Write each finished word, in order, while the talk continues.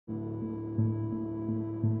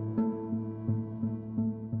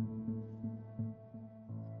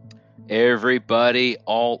Everybody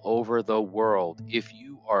all over the world, if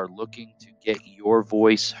you are looking to get your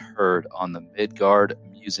voice heard on the Midgard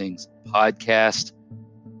Musings podcast,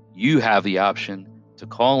 you have the option to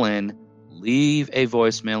call in, leave a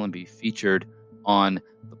voicemail, and be featured on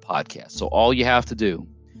the podcast. So all you have to do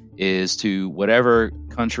is to whatever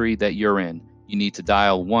country that you're in, you need to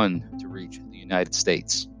dial 1 to reach the United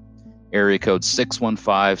States. Area code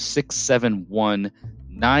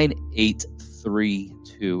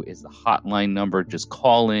 615-671-9832 is the hotline number. Just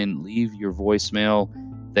call in, leave your voicemail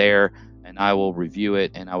there, and I will review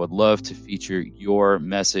it. And I would love to feature your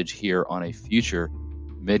message here on a future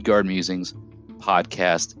Midgard Musings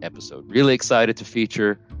podcast episode. Really excited to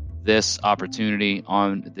feature this opportunity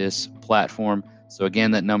on this platform. So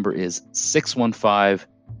again, that number is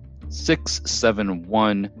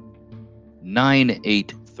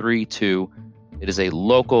 615-671-9832. It is a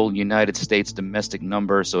local United States domestic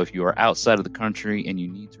number. So if you are outside of the country and you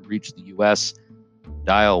need to reach the U.S.,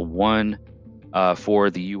 dial 1 for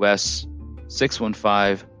the U.S.,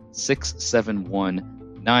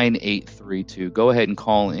 615-671-9832. Go ahead and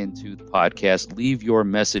call into the podcast. Leave your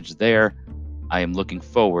message there. I am looking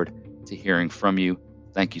forward to hearing from you.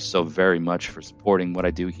 Thank you so very much for supporting what I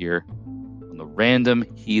do here on the Random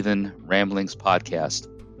Heathen Ramblings podcast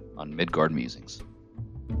on Midgard Musings.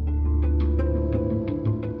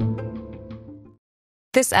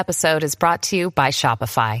 This episode is brought to you by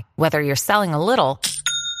Shopify. Whether you're selling a little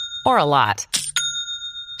or a lot,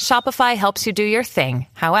 Shopify helps you do your thing,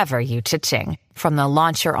 however you cha-ching. From the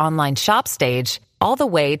launch your online shop stage, all the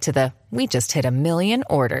way to the we just hit 1 million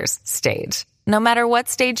orders stage. No matter what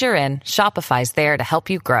stage you're in, Shopify's there to help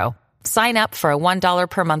you grow. Sign up for a $1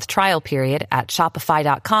 per month trial period at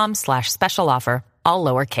shopify.com/special offer, all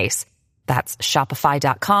lowercase. That's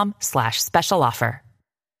shopify.com/special offer.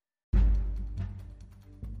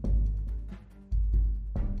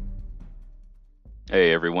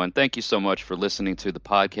 Hey everyone, thank you so much for listening to the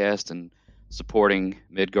podcast and supporting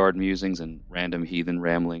Midgard Musings and Random Heathen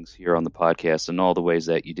Ramblings here on the podcast and all the ways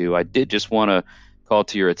that you do. I did just want to call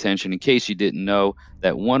to your attention, in case you didn't know,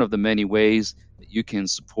 that one of the many ways that you can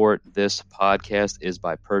support this podcast is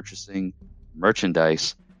by purchasing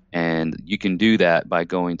merchandise. And you can do that by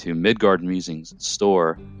going to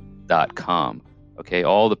MidgardMusingsStore.com. Okay,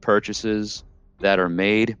 all the purchases that are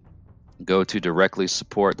made go to directly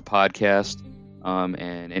support the podcast.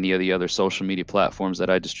 And any of the other social media platforms that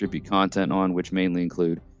I distribute content on, which mainly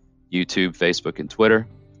include YouTube, Facebook, and Twitter.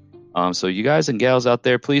 So you guys and gals out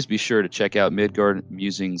there, please be sure to check out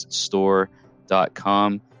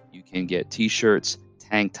MidgardMusingsStore.com. You can get t-shirts,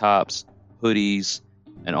 tank tops, hoodies,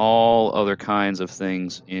 and all other kinds of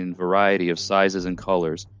things in variety of sizes and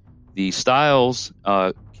colors. The styles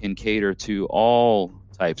can cater to all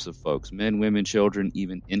types of folks, men, women, children,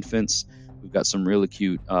 even infants. We've got some really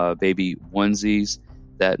cute baby onesies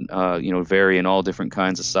that vary in all different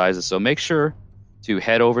kinds of sizes. So make sure to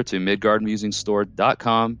head over to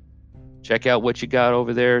MidgardMusingsStore.com. Check out what you got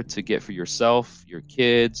over there to get for yourself, your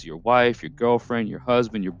kids, your wife, your girlfriend, your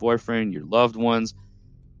husband, your boyfriend, your loved ones,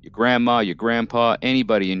 your grandma, your grandpa,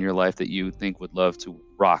 anybody in your life that you think would love to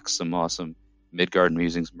rock some awesome Midgard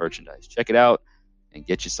Musings merchandise. Check it out and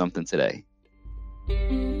get you something today.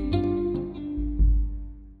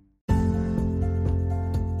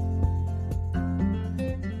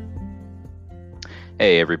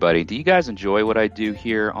 Hey everybody, do you guys enjoy what I do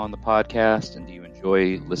here on the podcast? And do you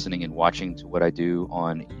enjoy listening and watching to what I do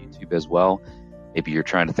on YouTube as well? Maybe you're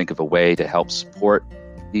trying to think of a way to help support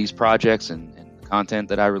these projects and the content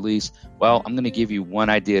that I release. Well, I'm going to give you one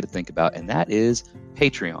idea to think about, and that is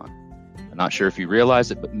Patreon. I'm not sure if you realize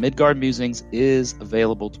it, but Midgard Musings is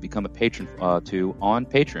available to become a patron to on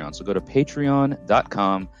Patreon. So go to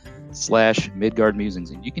patreon.com/Midgard Musings,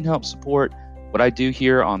 and you can help support what I do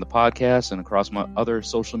here on the podcast and across my other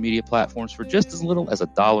social media platforms for just as little as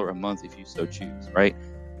 $1 a month if you so choose, right?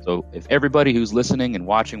 So if everybody who's listening and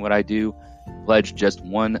watching what I do pledge just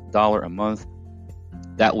 $1 a month,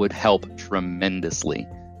 that would help tremendously.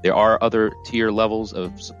 There are other tier levels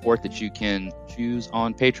of support that you can choose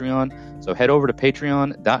on Patreon. So head over to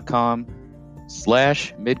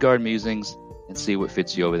patreon.com/Midgard Musings and see what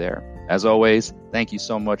fits you over there. As always, thank you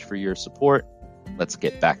so much for your support. Let's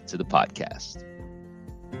get back to the podcast.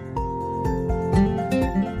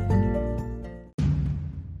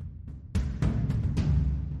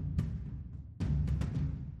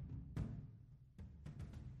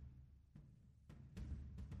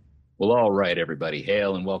 Well, all right, everybody.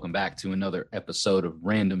 Hail and welcome back to another episode of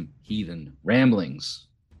Random Heathen Ramblings.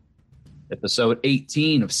 Episode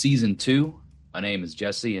 18 of Season 2. My name is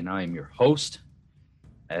Jesse, and I am your host.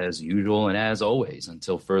 as usual and as always,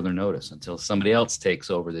 until further notice, until somebody else takes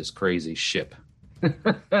over this crazy ship.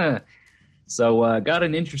 So got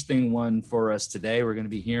an interesting one for us today. We're going to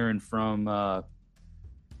be hearing from a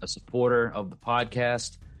supporter of the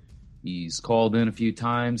podcast. He's called in a few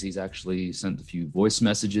times. He's actually sent a few voice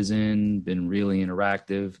messages in, been really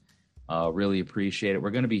interactive. Really appreciate it.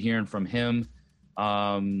 We're going to be hearing from him.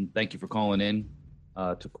 Thank you for calling in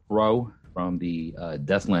to Crow from the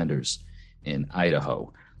Deathlanders in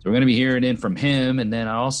Idaho. So we're going to be hearing in from him. And then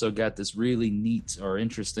I also got this really neat or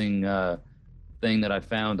interesting thing that I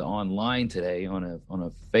found online today on a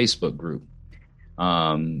Facebook group,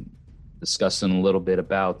 discussing a little bit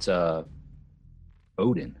about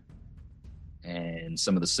Odin and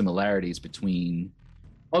some of the similarities between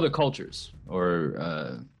other cultures,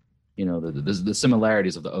 or the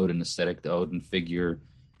similarities of the Odin aesthetic, the Odin figure,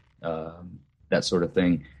 that sort of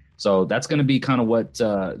thing. So that's going to be kind of what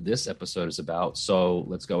this episode is about. So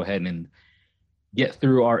let's go ahead and get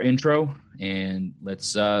through our intro, and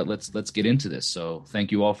let's get into this. So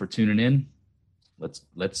thank you all for tuning in. Let's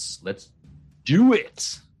do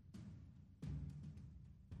it.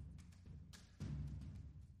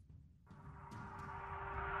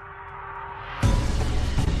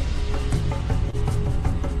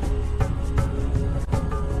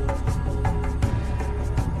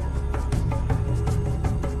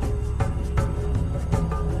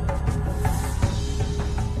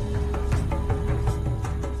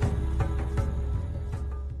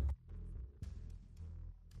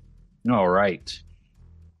 All right.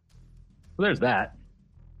 Well, there's that.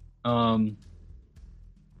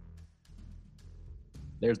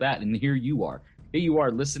 There's that. And here you are. Here you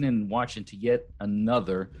are listening and watching to yet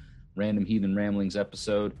another Random Heathen Ramblings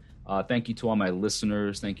episode. Thank you to all my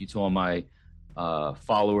listeners. Thank you to all my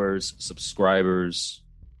followers, subscribers,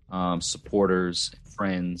 supporters,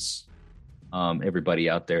 friends, everybody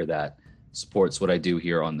out there that supports what I do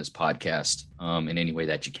here on this podcast in any way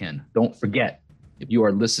that you can. Don't forget, if you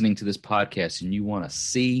are listening to this podcast and you want to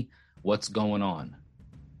see what's going on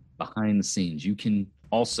behind the scenes, you can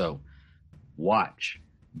also watch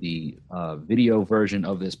the video version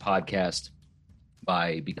of this podcast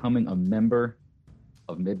by becoming a member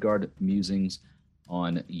of Midgard Musings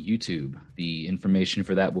on YouTube. The information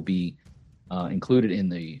for that will be included in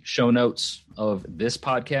the show notes of this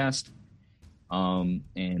podcast.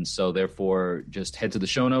 And so therefore, just head to the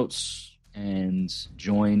show notes and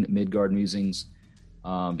join Midgard Musings.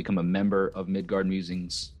 Become a member of Midgard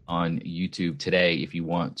Musings on YouTube today if you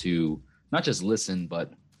want to not just listen,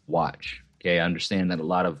 but watch. Okay, I understand that a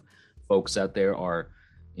lot of folks out there are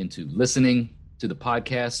into listening to the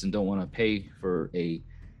podcast and don't want to pay for a,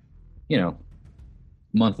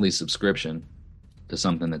 monthly subscription to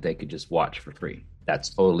something that they could just watch for free. That's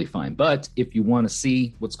totally fine. But if you want to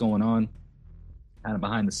see what's going on kind of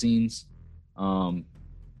behind the scenes,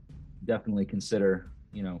 definitely consider,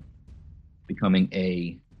 becoming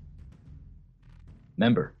a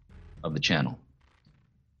member of the channel.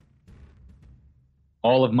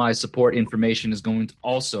 All of my support information is going to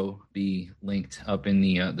also be linked up in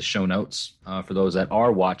the show notes for those that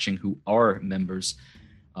are watching who are members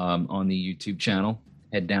on the YouTube channel.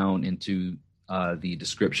 Head down into the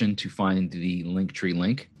description to find the Linktree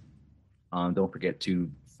link. Don't forget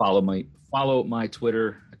to follow my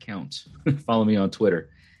Twitter account. Follow me on Twitter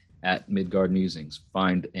at Midgard Musings.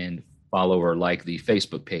 Find and follow or like the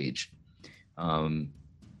Facebook page, and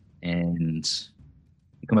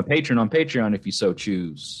become a patron on Patreon if you so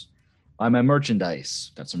choose. Buy my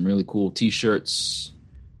merchandise. Got some really cool t-shirts,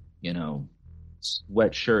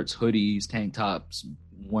 sweatshirts, hoodies, tank tops,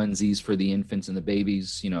 onesies for the infants and the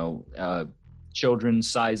babies,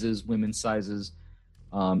 children's sizes, women's sizes.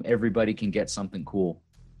 Everybody can get something cool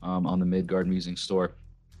on the Midgard Musing store.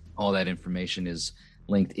 All that information is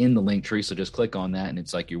linked in the link tree, so just click on that and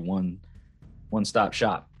it's like your one-stop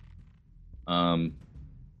shop. Don't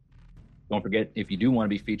forget, if you do want to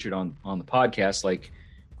be featured on the podcast, like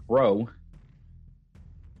Crow,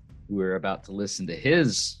 we're about to listen to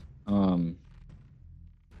his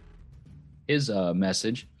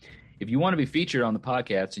message. If you want to be featured on the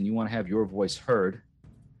podcast and you want to have your voice heard,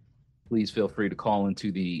 please feel free to call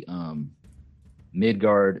into the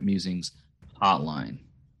Midgard Musings hotline,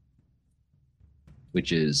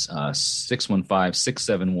 which is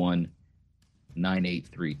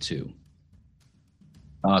 615-671-9832.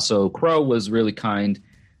 So Crow was really kind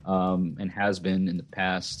and has been in the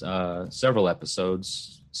past several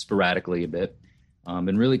episodes, sporadically a bit,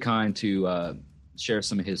 been really kind to share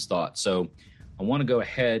some of his thoughts. So I want to go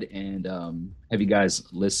ahead and have you guys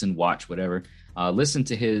listen, watch, whatever. Listen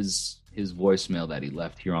to his voicemail that he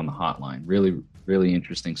left here on the hotline. Really, really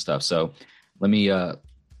interesting stuff. So let me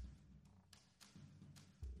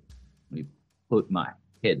put my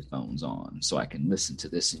headphones on so I can listen to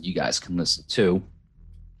this and you guys can listen too.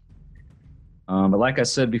 But like I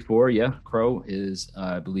said before, yeah, Crow is,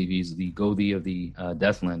 I believe he's the Gothi of the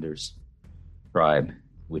Deathlanders tribe,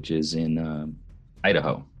 which is in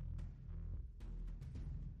Idaho.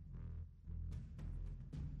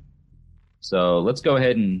 So let's go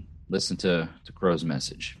ahead and listen to Crow's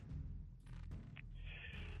message.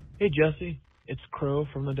 Hey, Jesse. It's Crow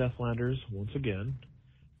from the Deathlanders once again.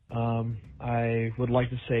 I would like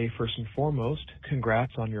to say, first and foremost,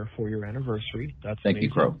 congrats on your 4-year anniversary. That's Thank amazing.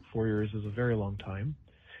 you, Crow. 4 years is a very long time.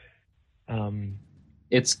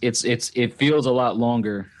 It feels a lot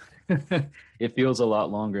longer. It feels a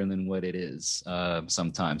lot longer than what it is.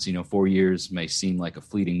 Sometimes, 4 years may seem like a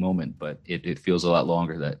fleeting moment, but it feels a lot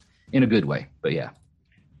longer, that in a good way. But yeah.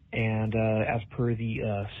 And as per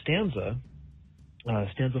the stanza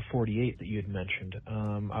 48 that you had mentioned,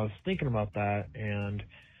 I was thinking about that, and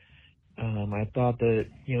I thought that,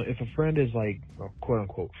 if a friend is like, well, quote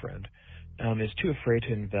unquote friend, is too afraid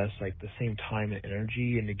to invest like the same time and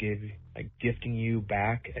energy into gifting you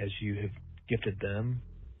back as you have gifted them,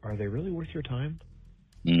 are they really worth your time?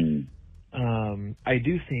 I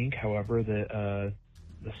do think, however, that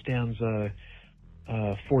the stanza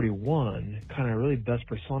 41 kind of really best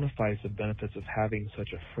personifies the benefits of having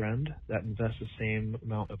such a friend that invests the same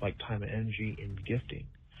amount of time and energy in gifting.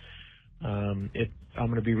 I'm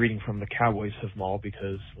going to be reading from the Cowboys of Mall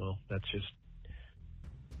because, well, that's just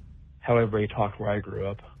how everybody talked where I grew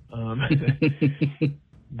up.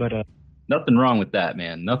 But nothing wrong with that,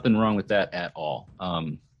 man. Nothing wrong with that at all.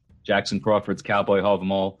 Jackson Crawford's Cowboy Hall of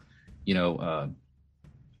Them All,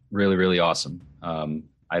 really, really awesome.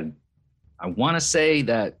 I want to say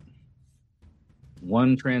that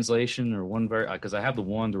one translation or one because I have the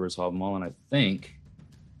Wanderers Hall of Them All, and I think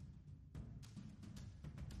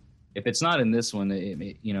if it's not in this one,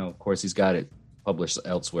 of course he's got it published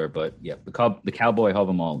elsewhere. But yeah, the Cowboy Hall of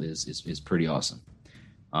Them All is pretty awesome.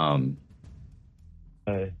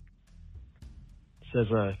 Says,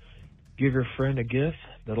 give your friend a gift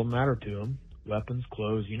that'll matter to him. Weapons,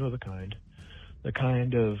 clothes, you know the kind. The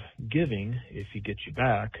kind of giving, if he gets you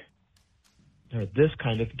back, or this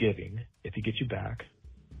kind of giving, if he gets you back,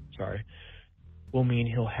 will mean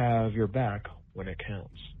he'll have your back when it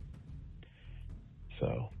counts.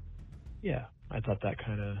 So, yeah, I thought that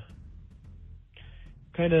kind of,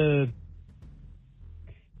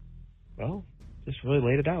 well, just really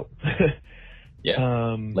laid it out.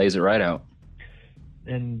 Yeah, lays it right out.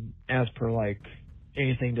 And as per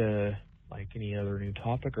anything to any other new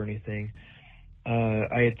topic or anything,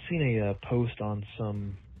 I had seen a post on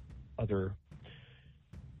some other.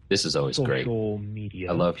 This is always great. Social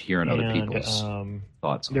media. I love hearing other people's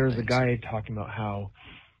thoughts on There's things. a guy talking about how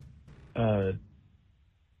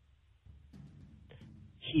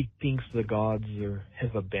he thinks the gods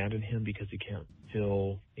have abandoned him because he can't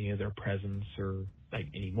feel any of their presence or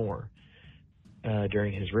anymore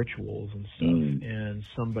during his rituals and stuff. And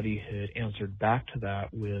somebody had answered back to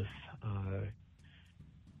that with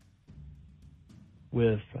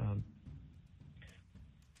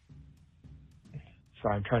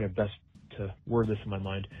sorry, I'm trying to best to word this in my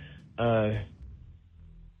mind.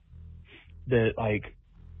 That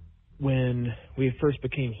when we first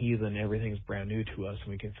became heathen, everything's brand new to us, and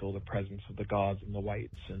we can feel the presence of the gods and the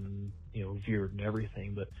whites and Veered and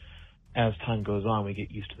everything. But as time goes on, we get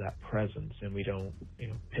used to that presence, and we don't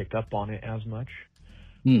pick up on it as much.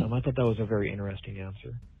 I thought that was a very interesting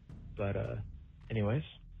answer. But anyways,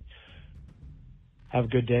 have a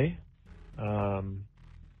good day.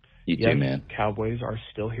 You too, man. Cowboys are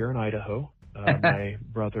still here in Idaho. My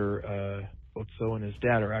brother Otso and his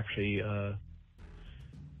dad are actually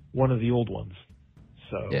one of the old ones.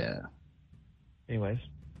 So yeah. Anyways,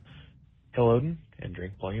 Hail Odin and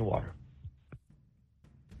drink plenty of water.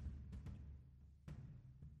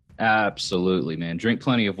 Absolutely, man. Drink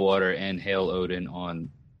plenty of water and hail Odin on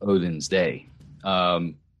Odin's Day.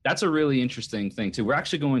 That's a really interesting thing, too. We're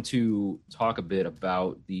actually going to talk a bit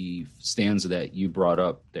about the stanza that you brought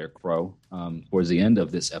up there, Crow, towards the end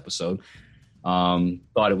of this episode.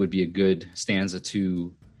 Thought it would be a good stanza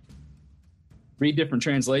to read different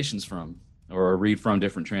translations from, or read from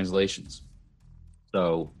different translations.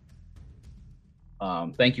 So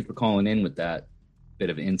thank you for calling in with that bit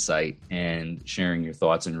of insight and sharing your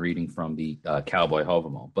thoughts and reading from the Cowboy Hall of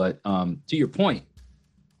Them All. But to your point,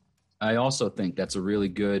 I also think that's a really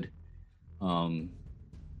good thing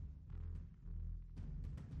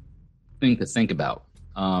to think about.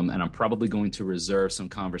 And I'm probably going to reserve some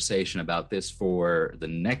conversation about this for the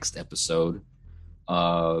next episode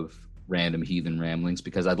of Random Heathen Ramblings,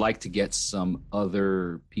 because I'd like to get some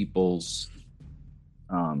other people's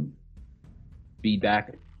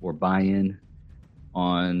feedback or buy-in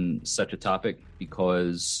on such a topic,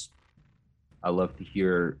 because I love to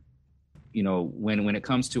hear, when it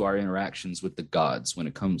comes to our interactions with the gods, when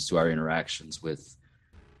it comes to our interactions with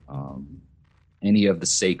any of the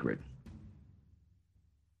sacred,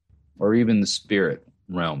 or even the spirit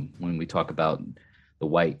realm, when we talk about the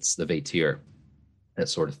whites, the Vatir, that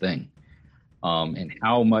sort of thing, and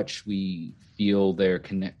how much we feel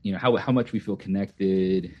how much we feel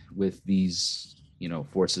connected with these,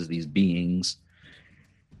 forces, these beings.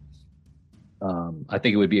 I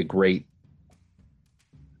think it would be a great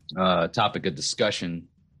topic of discussion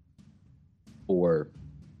for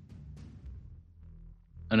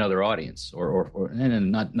another audience, or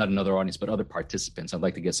not another audience, but other participants. I'd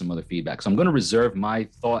like to get some other feedback. So I'm going to reserve my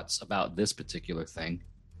thoughts about this particular thing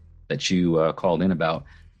that you called in about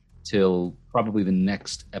till probably the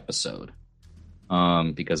next episode,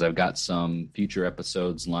 because I've got some future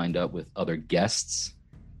episodes lined up with other guests.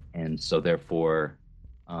 And so therefore,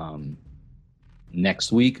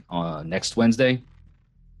 next week, next Wednesday,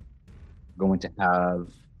 we're going to have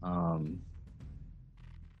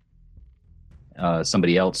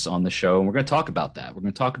somebody else on the show, and we're going to talk about that. We're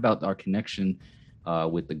going to talk about our connection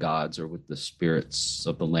with the gods, or with the spirits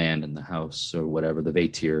of the land and the house, or whatever, the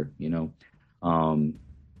Vatir,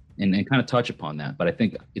 and kind of touch upon that. But I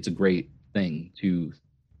think it's a great thing to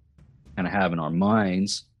kind of have in our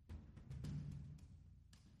minds.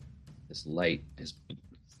 This light is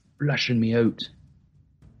flushing me out.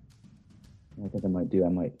 I think I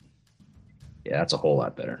might. Yeah, that's a whole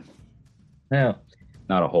lot better. Well,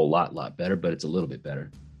 not a whole lot better, but it's a little bit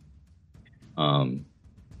better.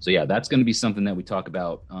 So yeah, that's going to be something that we talk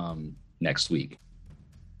about next week.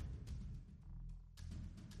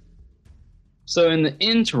 So in the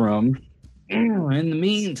interim, in the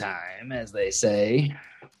meantime, as they say,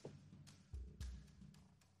 I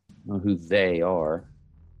don't know who they are,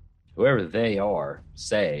 whoever they are,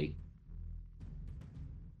 say,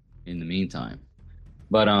 in the meantime.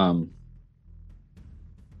 But well,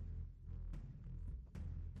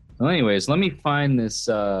 anyways, let me find this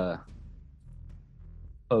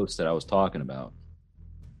post that I was talking about.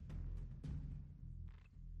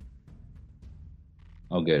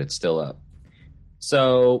 Oh, good, it's still up.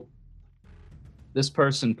 So this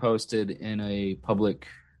person posted in a public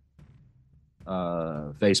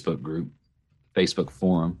Facebook group, Facebook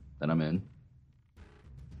forum that I'm in. It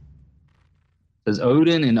says,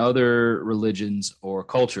 Odin and other religions or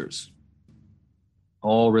cultures.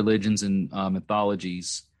 All religions and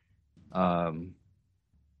mythologies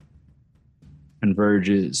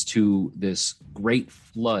converges to this great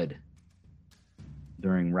flood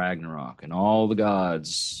during Ragnarok, and all the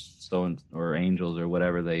gods, or angels, or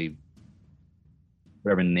whatever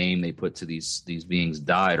name they put to these beings,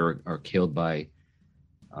 died or are killed by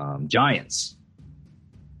giants.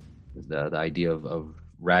 The idea of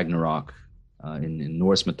Ragnarok in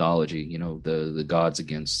Norse mythology, the gods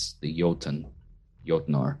against the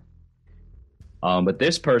Jotnar. But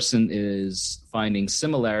this person is finding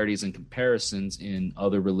similarities and comparisons in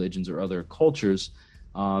other religions or other cultures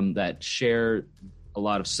that share a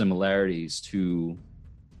lot of similarities to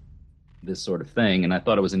this sort of thing. And I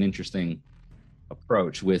thought it was an interesting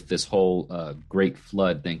approach with this whole Great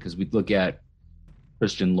Flood thing, because we look at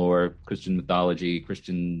Christian lore, Christian mythology,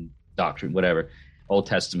 Christian doctrine, whatever, Old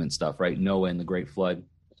Testament stuff, right? Noah and the Great Flood.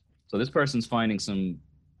 So this person's finding some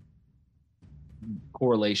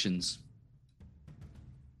correlations.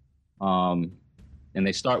 And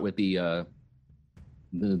they start with the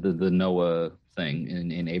Noah thing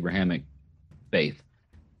in Abrahamic faith.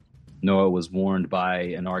 Noah was warned by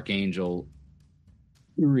an archangel,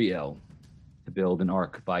 Uriel, to build an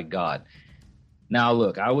ark by God. Now,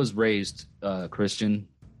 look, I was raised Christian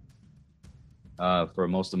for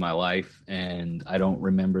most of my life, and I don't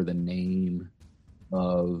remember the name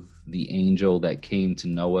of the angel that came to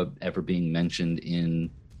Noah ever being mentioned in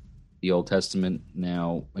the Old Testament.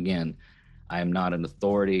 Now, again, I am not an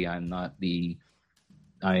authority. I'm not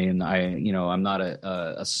I'm not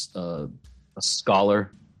a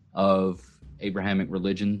scholar of Abrahamic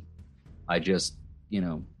religion. I just,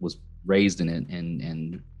 was raised in it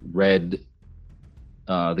and read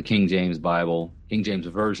the King James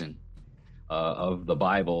version of the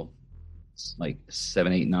Bible, like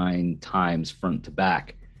 7, 8, 9 times front to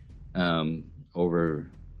back over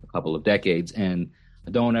a couple of decades. And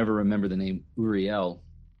I don't ever remember the name Uriel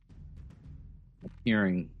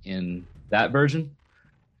appearing in that version.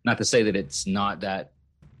 Not to say that it's not that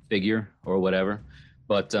figure or whatever,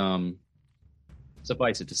 but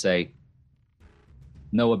suffice it to say,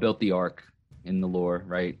 Noah built the ark in the lore,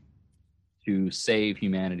 right? to save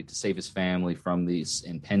humanity, to save his family from this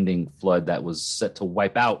impending flood that was set to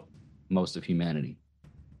wipe out most of humanity.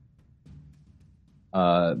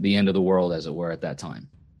 The end of the world, as it were, at that time.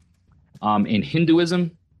 In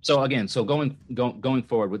Hinduism, going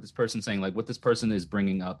forward with this person saying, like, what this person is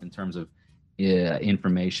bringing up in terms of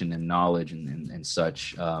information and knowledge and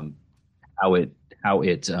such, how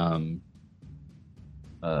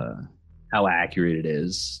accurate it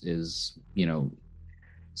is, you know,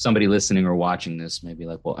 somebody listening or watching this may be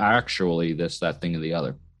like, well, actually this, that, thing, or the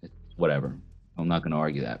other, whatever. I'm not going to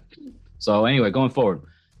argue that. So anyway, going forward,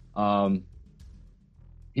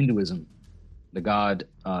 Hinduism, the god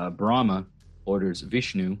Brahma orders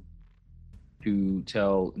Vishnu to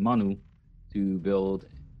tell Manu to build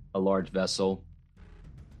a large vessel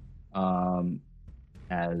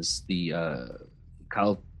as the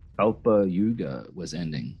Kalpa Yuga was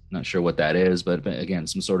ending. Not sure what that is, but again,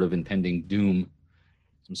 some sort of impending doom,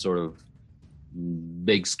 some sort of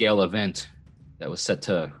big scale event that was set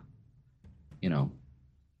to, you know,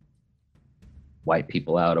 wipe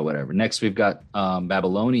people out or whatever. Next, we've got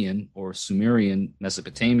Babylonian or Sumerian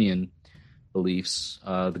Mesopotamian beliefs.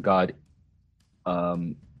 The god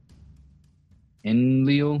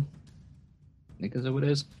Enlil, I think is what it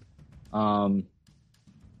is,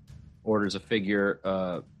 orders a figure,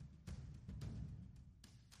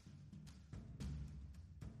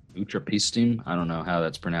 Utrapistim, I don't know how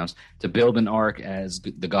that's pronounced, to build an ark as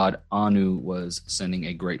the god Anu was sending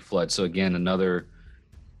a great flood. So again, another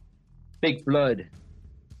big flood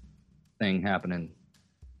thing happening.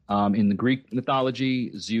 In the Greek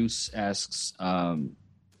mythology, Zeus asks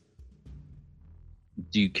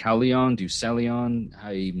Deucalion,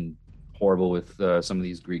 I'm horrible with some of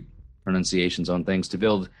these Greek pronunciations on things, to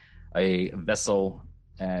build a vessel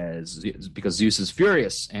because Zeus is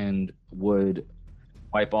furious and would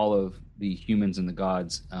wipe all of the humans and the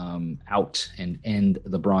gods out and end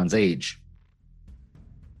the Bronze Age.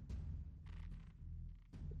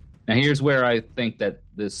 Now, here's where I think that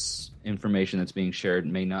this information that's being shared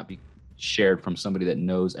may not be shared from somebody that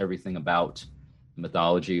knows everything about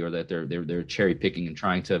mythology, or that they're cherry picking and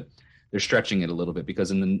they're stretching it a little bit,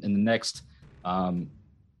 because in the next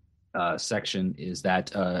section is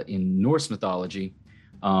that in Norse mythology,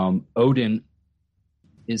 Odin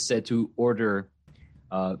is said to order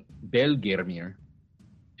Belgermir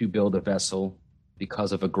to build a vessel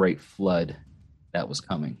because of a great flood that was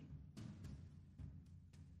coming.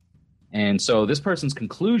 And so this person's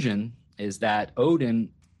conclusion is that Odin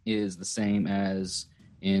is the same as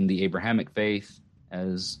in the Abrahamic faith,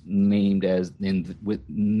 as named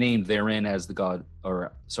therein as the god,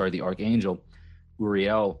 the archangel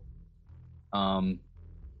Uriel,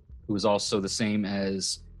 who is also the same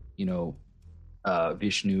as, you know,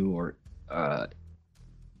 Vishnu, or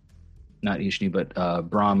not Vishnu, but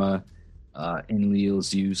Brahma, Enlil,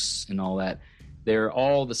 Zeus, and all that. They're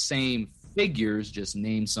all the same figures, just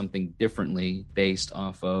named something differently based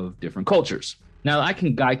off of different cultures. Now, I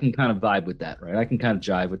can kind of vibe with that, right? I can kind of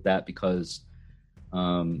jive with that because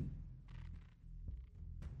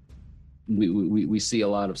we see a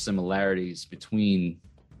lot of similarities between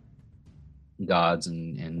gods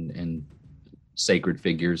and sacred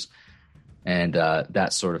figures and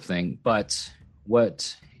that sort of thing. But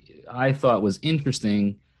what I thought was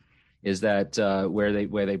interesting is that where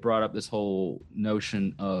they brought up this whole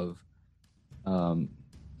notion of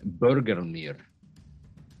Bergelmir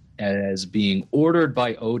as being ordered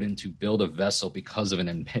by Odin to build a vessel because of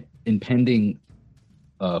an impending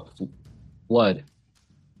flood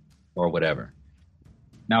or whatever.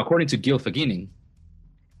 Now, according to Gylfaginning,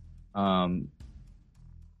 one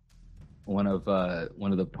of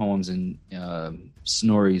the poems in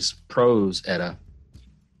Snorri's Prose Edda,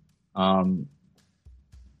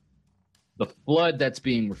 the flood that's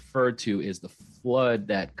being referred to is the flood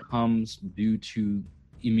that comes due to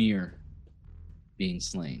Ymir being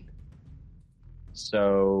slain.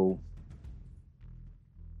 So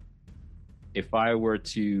if I were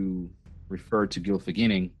to refer to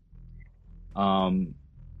Gylfaginning,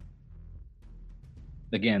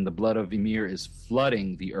 again, the blood of Ymir is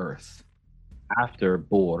flooding the earth after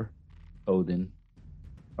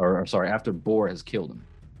after Bor has killed him.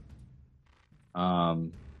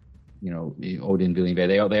 You know, Odin,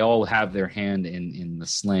 Villinger, they all have their hand in the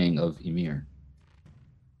slaying of Ymir.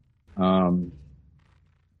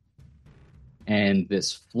 And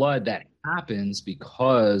this flood that happens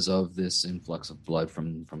because of this influx of blood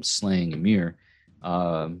from slaying Ymir,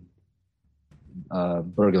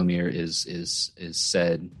 Bergelmir is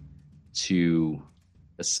said to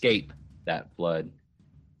escape that flood.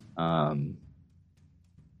 But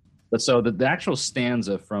so the actual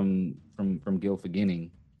stanza from Gylfaginning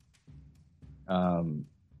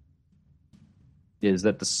is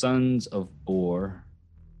that the sons of Bor.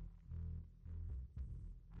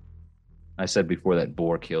 I said before that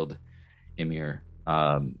Bor killed Ymir.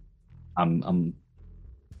 I'm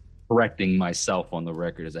correcting myself on the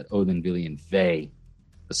record. Is that Odin, Vili, and Ve,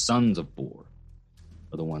 the sons of Bor,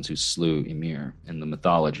 are the ones who slew Ymir in the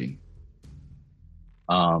mythology.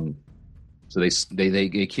 So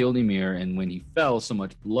they killed Ymir, and when he fell, so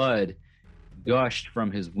much blood gushed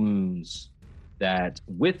from his wounds that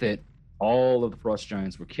with it, all of the frost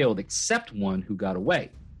giants were killed except one who got away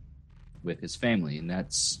with his family, and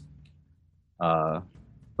that's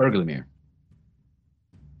Bergelmir.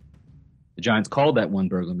 The giants called that one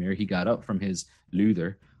Bergelmir. He got up from his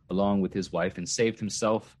luther along with his wife and saved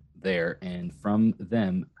himself there, and from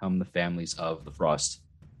them come the families of the frost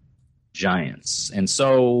giants. And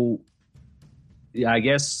so, yeah, I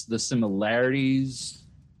guess the similarities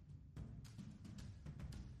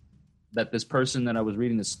that this person that I was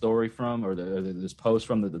reading the story from, or this post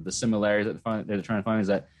from, the similarities that they're trying to find is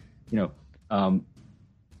that,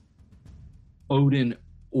 Odin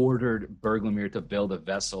ordered Bergelmir to build a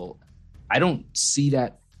vessel. I don't see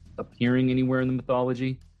that appearing anywhere in the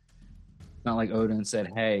mythology. It's not like Odin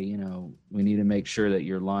said, hey, we need to make sure that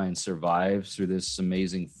your line survives through this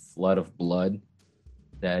amazing flood of blood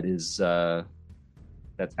that is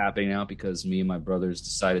that's happening now because me and my brothers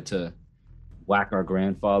decided to whack our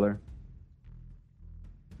grandfather.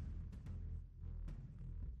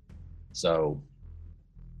 So,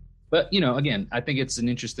 but, again, I think it's an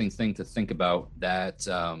interesting thing to think about that,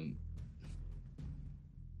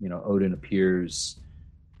 Odin appears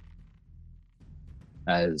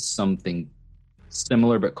as something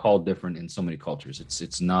similar but called different in so many cultures.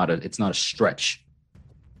 It's not a stretch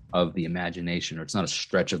of the imagination, or it's not a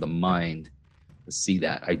stretch of the mind to see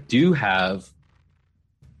that. I do have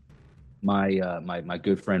my my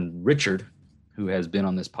good friend Richard, who has been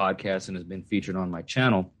on this podcast and has been featured on my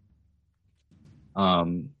channel.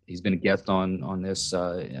 He's been a guest on this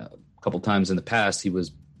a couple times in the past. He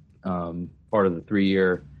was part of the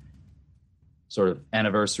 3-year sort of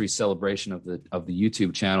anniversary celebration of the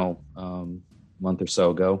YouTube channel a month or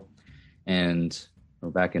so ago,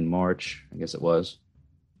 or back in March, I guess it was,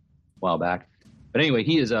 a while back. But anyway,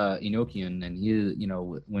 he is Enochian, and he is,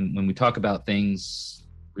 when we talk about things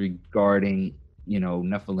regarding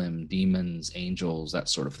Nephilim, demons, angels, that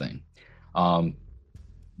sort of thing.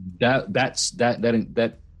 It's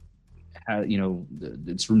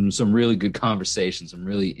some really good conversation, some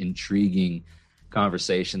really intriguing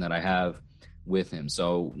conversation that I have with him.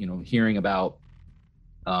 So, hearing about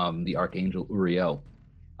the Archangel Uriel,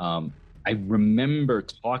 I remember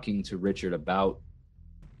talking to Richard about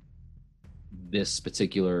this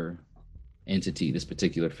particular entity, this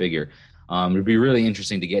particular figure. It'd be really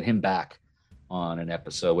interesting to get him back on an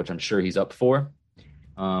episode, which I'm sure he's up for.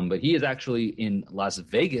 But he is actually in Las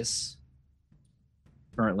Vegas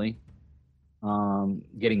currently,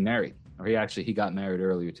 getting married. Or he got married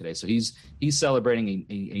earlier today. So he's celebrating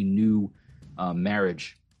a new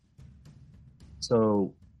marriage.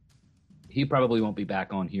 So he probably won't be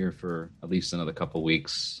back on here for at least another couple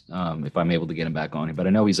weeks, if I'm able to get him back on here. But I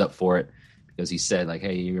know he's up for it because he said, like,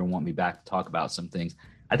 hey, you're gonna want me back to talk about some things.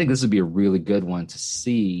 I think this would be a really good one to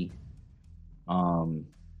see the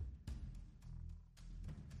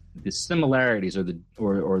similarities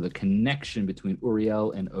or the connection between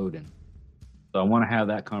Uriel and Odin. So I want to have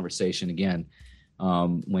that conversation again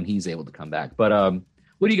when he's able to come back. But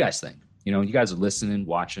what do you guys think? You guys are listening,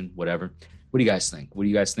 watching, whatever. What do you guys think? What do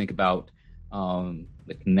you guys think about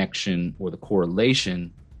the connection or the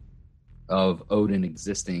correlation of Odin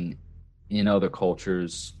existing in other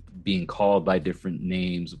cultures, being called by different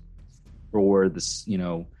names for this,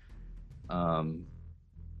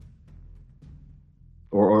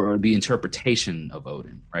 or the interpretation of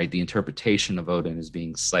Odin, right? The interpretation of Odin is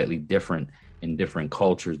being slightly different in different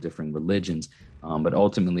cultures, different religions. But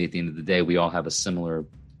ultimately, at the end of the day, we all have a similar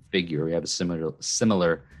figure. We have a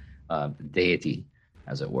similar deity,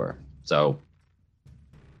 as it were. So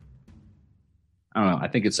I don't know. I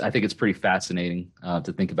think it's pretty fascinating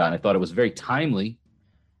to think about. And I thought it was very timely.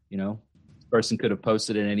 This person could have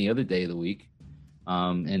posted it any other day of the week,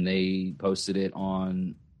 and they posted it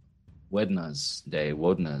on Wednesday.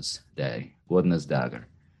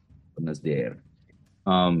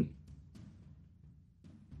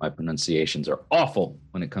 My pronunciations are awful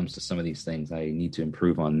when it comes to some of these things. I need to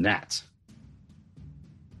improve on that.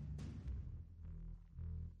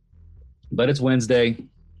 But it's Wednesday,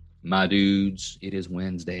 my dudes. It is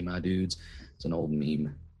Wednesday, my dudes. It's an old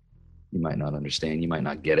meme. You might not understand. You might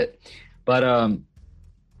not get it. But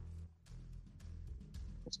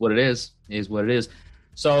it's what it is. It is what it is.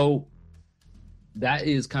 So that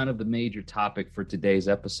is kind of the major topic for today's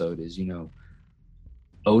episode is,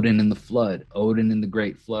 Odin and the flood, Odin and the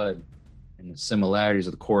great flood, and the similarities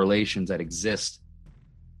or the correlations that exist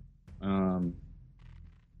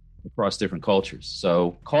across different cultures.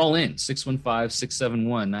 So call in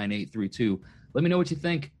 615-671-9832. Let me know what you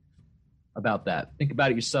think about that. Think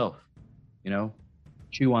about it yourself.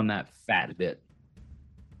 Chew on that fat bit.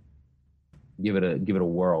 Give it a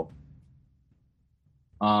whirl.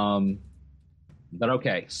 But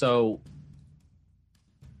okay, so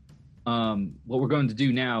what we're going to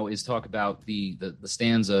do now is talk about the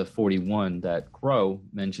stanza 41 that Crow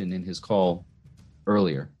mentioned in his call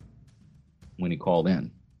earlier when he called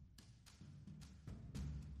in.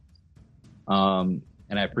 And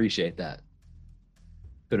I appreciate that.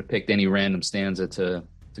 Could have picked any random stanza to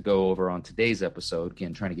go over on today's episode.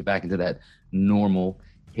 Again, trying to get back into that normal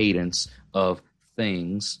cadence of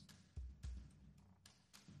things.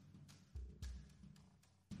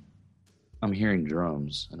 I'm hearing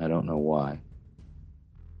drums, and I don't know why.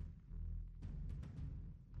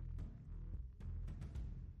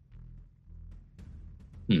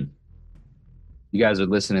 You guys are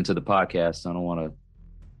listening to the podcast. I don't want to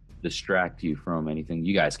distract you from anything.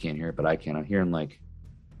 You guys can't hear it, but I can. I'm hearing it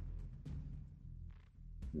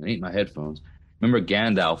ain't my headphones. Remember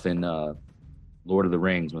Gandalf in Lord of the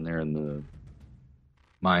Rings when they're in the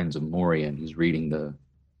mines of Moria and he's reading the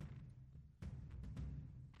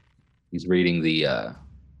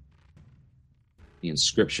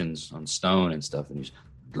inscriptions on stone and stuff, and he's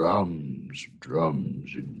drums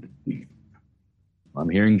in the deep. I'm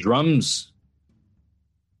hearing drums.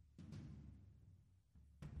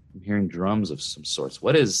 I'm hearing drums of some sorts.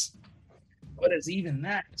 What is even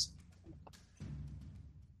that?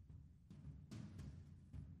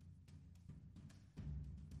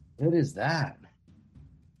 What is that?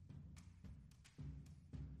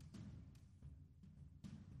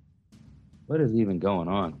 What is even going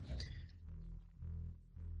on?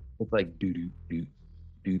 It's like doo doo doo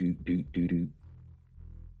doo doo doo doo doo.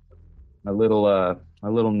 My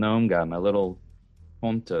little gnome guy, my little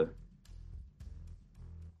Ponta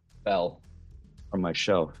fell from my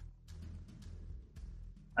shelf.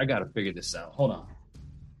 I gotta figure this out. Hold on.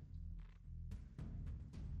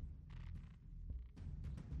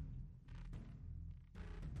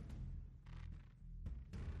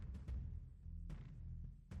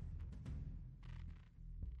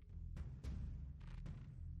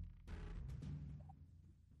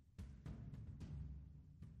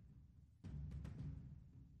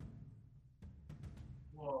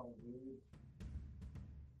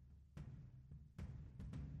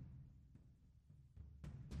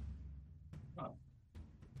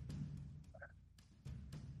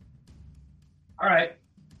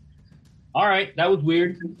 All right. That was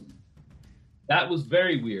weird. That was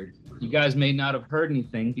very weird. You guys may not have heard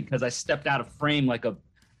anything because I stepped out of frame like a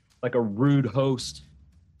rude host.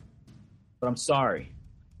 But I'm sorry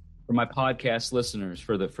for my podcast listeners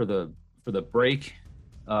for the break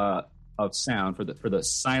of sound, for the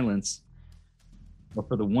silence, or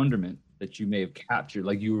for the wonderment that you may have captured.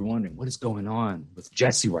 Like you were wondering, what is going on with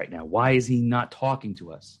Jesse right now? Why is he not talking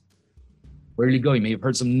to us? Where did he go? You may have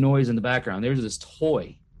heard some noise in the background. There's this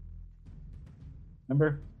toy.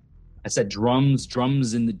 Remember? I said drums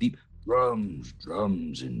in the deep. Drums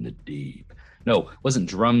in the deep. No, it wasn't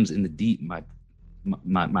drums in the deep, my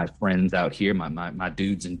friends out here, my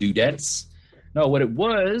dudes and dudettes. No, what it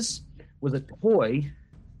was a toy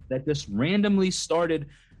that just randomly started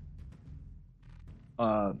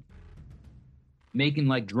making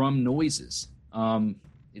like drum noises.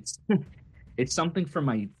 It's something from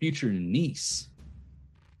my future niece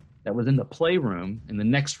that was in the playroom in the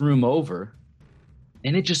next room over,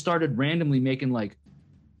 and it just started randomly making like,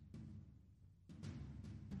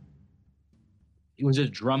 it was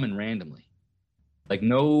just drumming randomly, like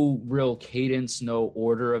no real cadence, no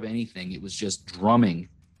order of anything. It was just drumming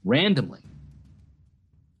randomly.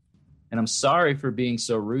 And I'm sorry for being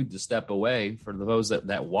so rude to step away. For those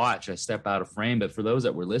that watch, I step out of frame. But for those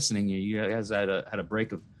that were listening, you guys had a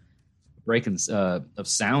break of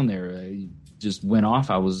sound there. It just went off.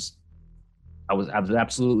 I was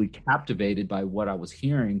absolutely captivated by what I was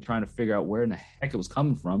hearing, trying to figure out where in the heck it was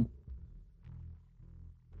coming from.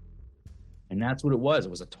 And that's what it was.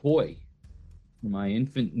 It was a toy for my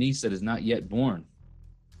infant niece that is not yet born.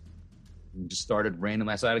 And just started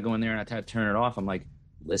randomly. So I had to go in there and I had to turn it off. I'm like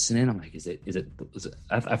listening. I'm like, is it?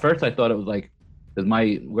 At first I thought it was like, because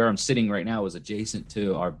where I'm sitting right now is adjacent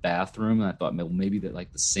to our bathroom. And I thought maybe that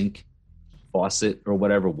like the sink faucet or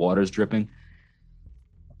whatever, water's dripping.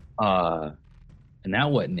 And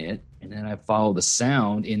that wasn't it. And then I followed the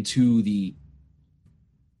sound into the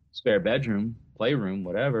spare bedroom playroom,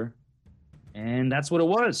 whatever. And that's what it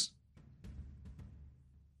was.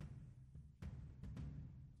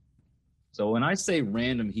 So when I say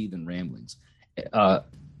random heathen ramblings,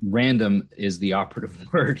 random is the operative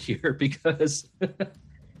word here, because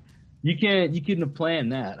you couldn't have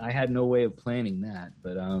planned that. I had no way of planning that.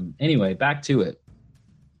 But anyway, back to it.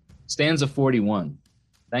 Stanza 41.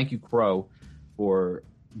 Thank you, Crow, for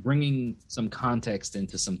bringing some context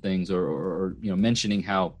into some things, or mentioning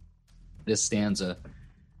how this stanza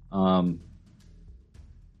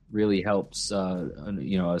really helps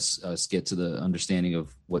us get to the understanding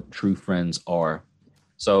of what true friends are.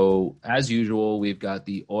 So as usual, we've got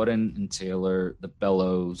the Auden and Taylor, the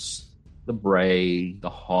Bellows, the Bray,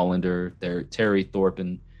 the Hollander, Terry Thorpe,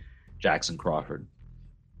 and Jackson Crawford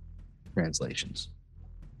translations.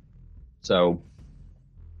 So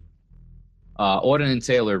Auden and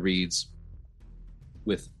Taylor reads,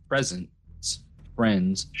 with presents,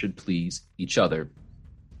 friends should please each other,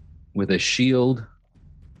 with a shield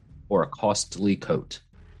or a costly coat.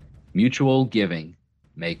 Mutual giving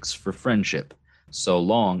makes for friendship, so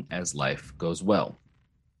long as life goes well.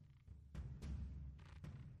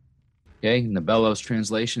 Okay, and the Bellows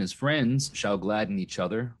translation is, friends shall gladden each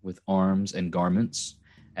other with arms and garments,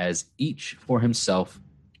 as each for himself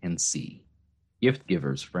can see. Gift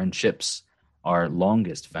givers' friendships are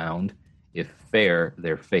longest found, if fair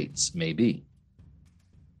their fates may be.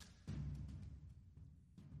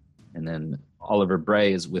 And then Oliver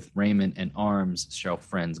Bray is, with raiment and arms shall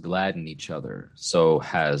friends gladden each other, so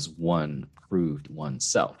has one proved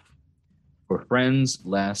oneself. For friends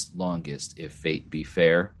last longest if fate be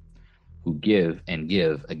fair, who give and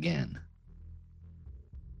give again.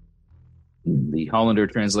 The Hollander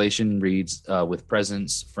translation reads, with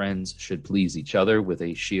presents, friends should please each other, with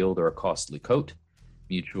a shield or a costly coat.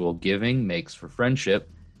 Mutual giving makes for friendship,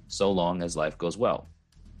 so long as life goes well.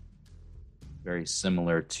 Very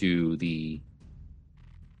similar to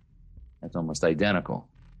that's almost identical.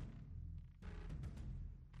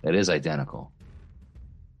 That is identical.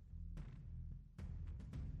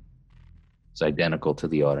 It's identical to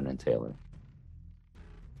the Auden and Taylor.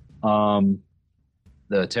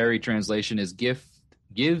 The Terry translation is, give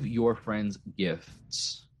your friends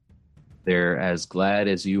gifts. They're as glad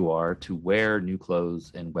as you are to wear new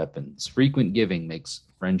clothes and weapons. Frequent giving makes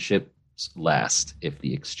friendships last if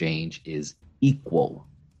the exchange is equal.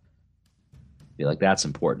 I feel like that's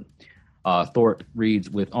important. Thorpe reads,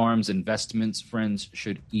 with arms and vestments, friends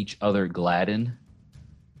should each other gladden,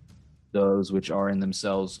 those which are in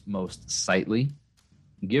themselves most sightly.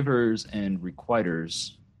 Givers and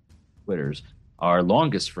requiters are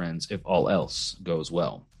longest friends if all else goes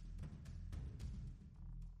well.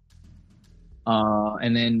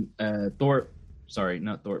 And then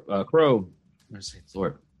Crow.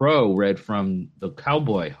 Crow read from the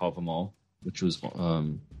Cowboy Havamal, which was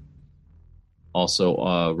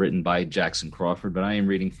also written by Jackson Crawford, but I am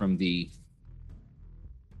reading from the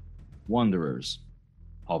Wanderers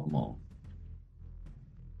Havamal.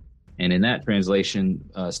 And in that translation,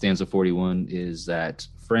 stanza 41 is that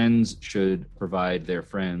friends should provide their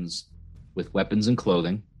friends with weapons and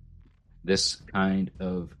clothing. This kind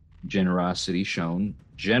of generosity shown.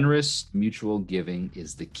 Generous mutual giving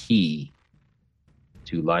is the key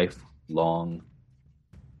to lifelong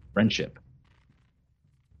friendship.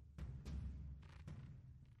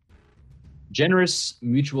 Generous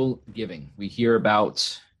mutual giving. We hear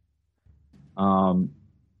about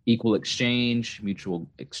equal exchange, mutual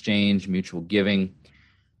giving.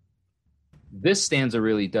 This stanza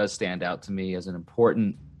really does stand out to me as an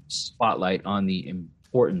important spotlight on the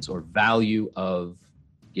importance or value of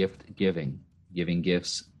gift giving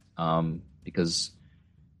gifts, because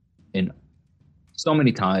in so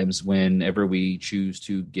many times whenever we choose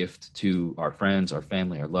to gift to our friends, our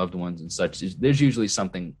family, our loved ones and such, there's usually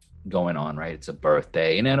something going on, right? It's a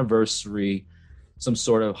birthday, an anniversary, some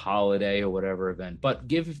sort of holiday or whatever event. But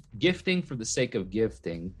gifting for the sake of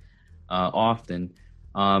gifting often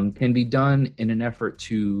can be done in an effort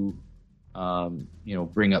to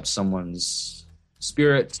bring up someone's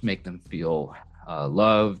spirits, make them feel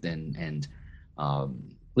loved and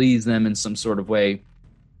please them in some sort of way,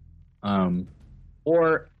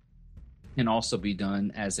 or can also be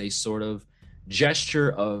done as a sort of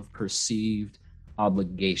gesture of perceived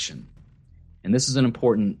obligation. And this is an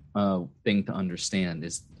important thing to understand,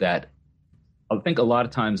 is that I think a lot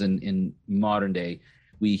of times in modern day,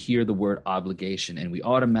 we hear the word obligation and we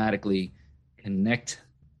automatically connect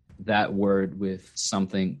that word with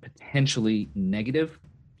something potentially negative.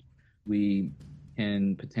 We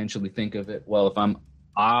can potentially think of it, well, if I'm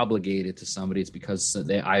obligated to somebody, it's because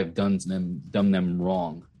I've done them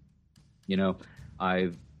wrong.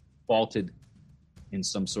 I've faulted in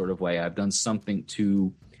some sort of way. I've done something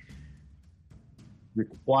to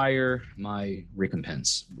require my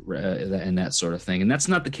recompense and that sort of thing. And that's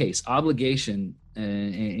not the case. Obligation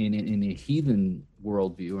in a heathen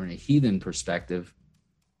worldview or in a heathen perspective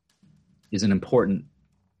is an important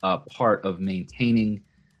part of maintaining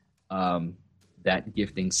that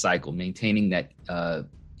gifting cycle, maintaining that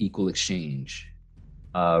equal exchange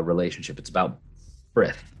relationship. It's about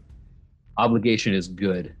frith. Obligation is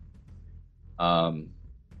good within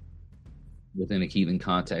a heathen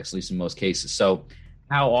context, at least in most cases. So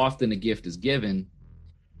how often a gift is given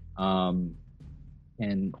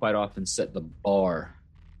can quite often set the bar,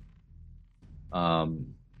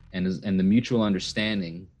 and the mutual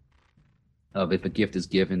understanding of if a gift is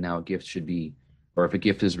given, now a gift should be, or if a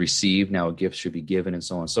gift is received, now a gift should be given, and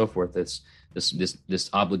so on and so forth. That's this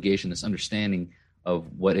obligation, this understanding of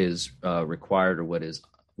what is required, or what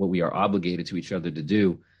we are obligated to each other to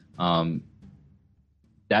do.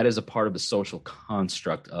 That is a part of the social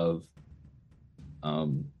construct of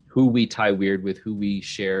who we tie weird with, who we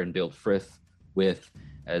share and build frith with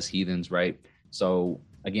as heathens, right? So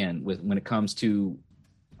again, when it comes to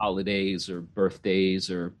holidays or birthdays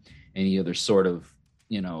or any other sort of,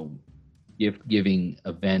 gift giving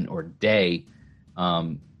event or day,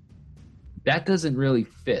 that doesn't really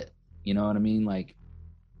fit. You know what I mean? Like,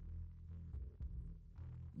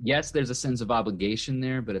 yes, there's a sense of obligation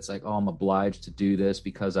there, but it's like, oh, I'm obliged to do this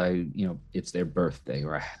because it's their birthday,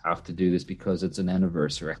 or I have to do this because it's an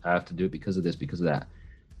anniversary. I have to do it because of this, because of that.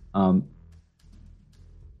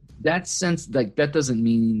 That sense, like, that doesn't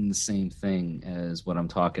mean the same thing as what I'm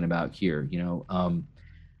talking about here.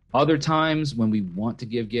 Other times when we want to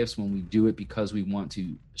give gifts, when we do it because we want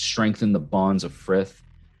to strengthen the bonds of frith,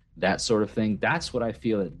 that sort of thing, that's what I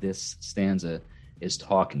feel that this stanza is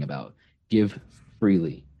talking about. Give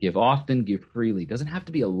freely, give often, give freely. Doesn't have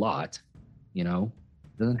to be a lot,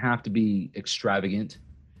 doesn't have to be extravagant,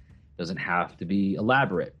 doesn't have to be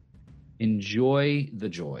elaborate. Enjoy the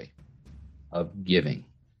joy of giving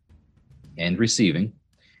and receiving.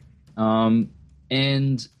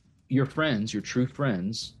 And your friends, your true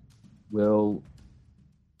friends, will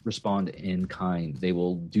respond in kind. They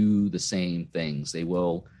will do the same things. They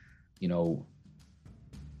will,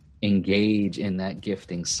 engage in that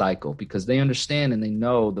gifting cycle because they understand and they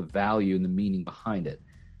know the value and the meaning behind it,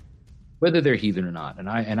 whether they're heathen or not. And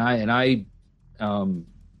I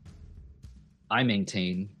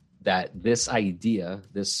maintain that this idea,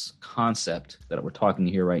 this concept that we're talking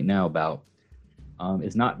here right now about,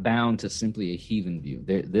 is not bound to simply a heathen view.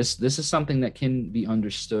 This is something that can be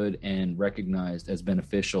understood and recognized as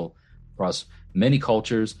beneficial across many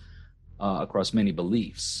cultures, across many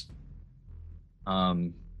beliefs.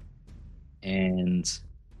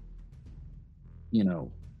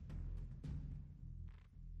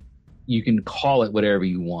 You can call it whatever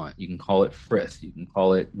you want. You can call it frith. You can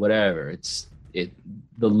call it whatever. The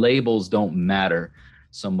labels don't matter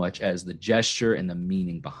so much as the gesture and the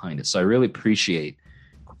meaning behind it. So I really appreciate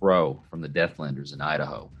Crow from the Deathlanders in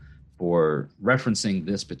Idaho for referencing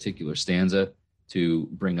this particular stanza to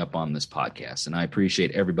bring up on this podcast. And I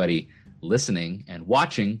appreciate everybody listening and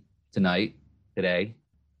watching today,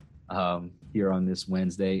 here on this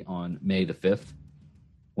Wednesday on May the 5th,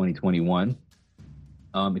 2021.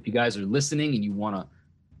 If you guys are listening and you want to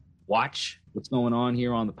watch what's going on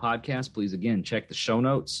here on the podcast, please, again, check the show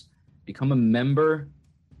notes. Become a member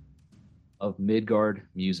of Midgard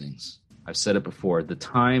Musings. I've said it before. The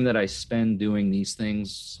time that I spend doing these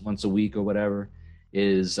things once a week or whatever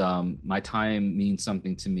is my time means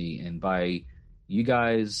something to me. And by you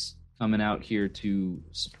guys coming out here to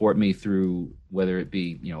support me through whether it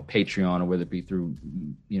be, Patreon, or whether it be through,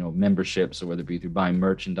 memberships, or whether it be through buying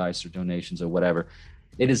merchandise or donations or whatever,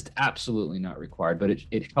 it is absolutely not required, but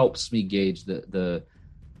it helps me gauge the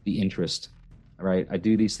interest, right? I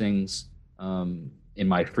do these things in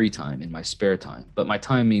my free time, in my spare time, but my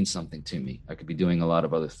time means something to me. I could be doing a lot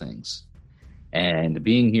of other things. And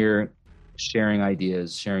being here, sharing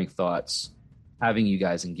ideas, sharing thoughts, having you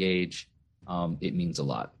guys engage, it means a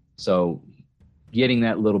lot. So getting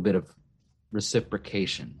that little bit of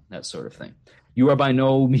reciprocation, that sort of thing. You are by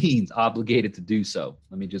no means obligated to do so.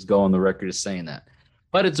 Let me just go on the record as saying that.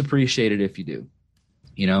 But it's appreciated if you do.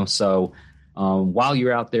 So while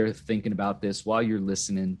you're out there thinking about this, while you're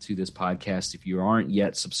listening to this podcast, if you aren't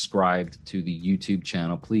yet subscribed to the YouTube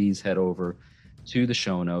channel, please head over to the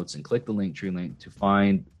show notes and click the Linktree link to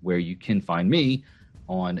find where you can find me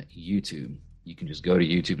on YouTube. You can just go to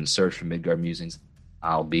YouTube and search for Midgard Musings.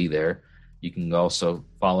 I'll be there. You can also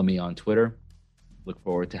follow me on Twitter. Look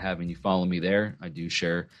forward to having you follow me there. I do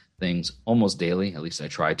share things almost daily, at least I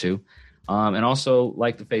try to. And also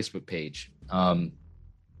like the Facebook page.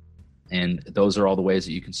 And those are all the ways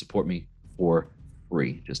that you can support me for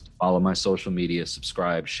free. Just follow my social media,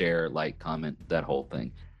 subscribe, share, like, comment, that whole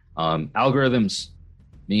thing. Algorithms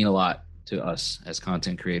mean a lot to us as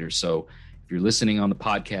content creators. So if you're listening on the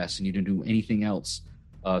podcast and you don't do anything else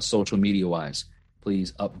social media wise,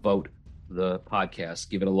 please upvote the podcast,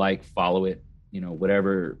 give it a like, follow it,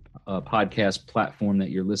 whatever podcast platform that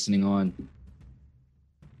you're listening on.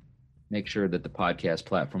 Make sure that the podcast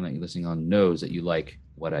platform that you're listening on knows that you like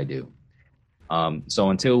what I do. So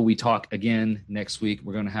until we talk again next week,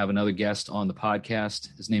 we're going to have another guest on the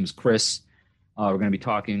podcast. His name is Chris. We're going to be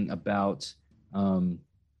talking about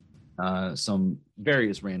some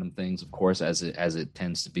various random things, of course, as it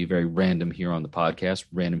tends to be very random here on the podcast.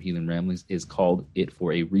 Random Heathen Ramblings is called it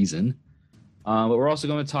for a reason. But we're also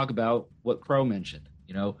going to talk about what Crow mentioned,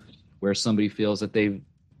 where somebody feels that they've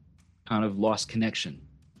kind of lost connection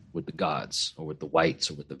with the gods or with the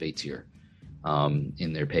whites or with the Vatir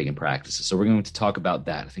in their pagan practices. So we're going to talk about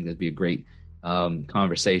that. I think that'd be a great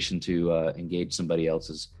conversation to engage somebody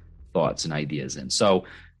else's thoughts and ideas in. So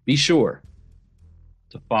be sure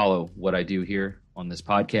to follow what I do here on this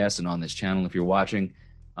podcast and on this channel. If you're watching,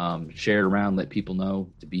 share it around, let people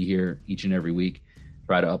know to be here each and every week.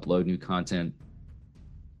 Try to upload new content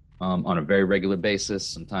on a very regular basis.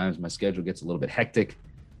 Sometimes my schedule gets a little bit hectic,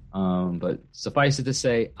 but suffice it to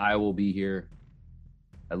say, I will be here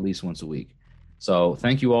at least once a week. So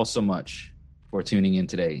thank you all so much for tuning in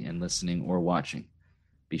today and listening or watching.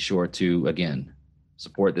 Be sure to, again,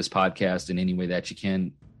 support this podcast in any way that you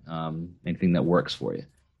can, anything that works for you.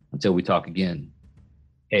 Until we talk again,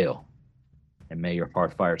 hail, and may your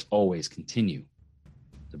hearth fires always continue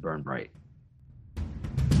to burn bright.